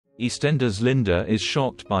EastEnders Linda is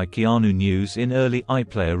shocked by Keanu news in early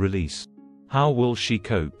iPlayer release. How will she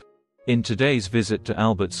cope? In today's visit to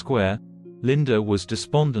Albert Square, Linda was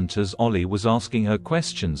despondent as Ollie was asking her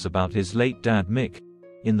questions about his late dad Mick,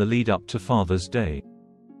 in the lead up to Father's Day.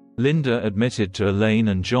 Linda admitted to Elaine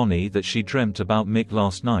and Johnny that she dreamt about Mick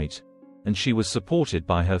last night, and she was supported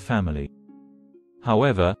by her family.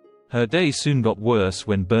 However, her day soon got worse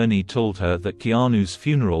when Bernie told her that Keanu's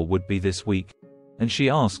funeral would be this week, and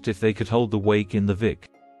she asked if they could hold the wake in the Vic.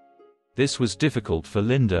 This was difficult for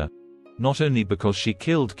Linda, not only because she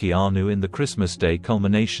killed Keanu in the Christmas Day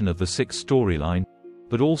culmination of the Six storyline,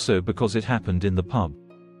 but also because it happened in the pub.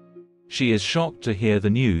 She is shocked to hear the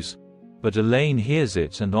news, but Elaine hears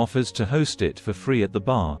it and offers to host it for free at the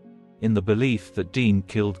bar, in the belief that Dean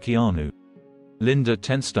killed Keanu. Linda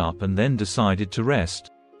tensed up and then decided to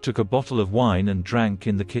rest, took a bottle of wine and drank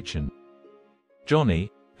in the kitchen.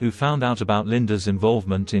 Johnny, who found out about Linda's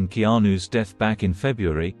involvement in Keanu's death back in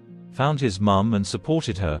February, found his mum and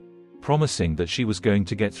supported her, promising that she was going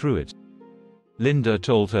to get through it. Linda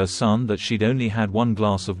told her son that she'd only had one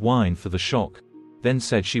glass of wine for the shock, then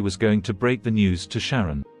said she was going to break the news to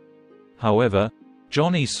Sharon. However,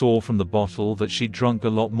 Johnny saw from the bottle that she'd drunk a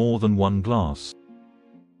lot more than one glass.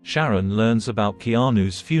 Sharon learns about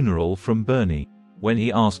Keanu's funeral from Bernie. When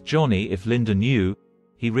he asked Johnny if Linda knew,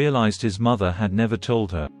 he realized his mother had never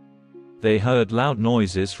told her. They heard loud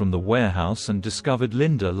noises from the warehouse and discovered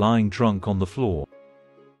Linda lying drunk on the floor.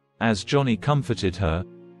 As Johnny comforted her,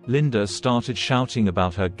 Linda started shouting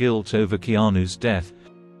about her guilt over Keanu's death,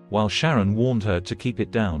 while Sharon warned her to keep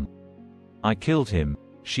it down. "I killed him,"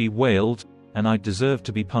 she wailed, "and I deserve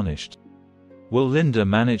to be punished." Will Linda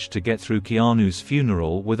manage to get through Keanu's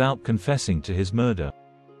funeral without confessing to his murder?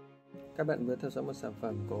 Các bạn vừa theo dõi một sản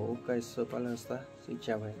phẩm của OK Spoiler. Xin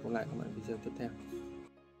chào và hẹn gặp lại các bạn video tiếp theo.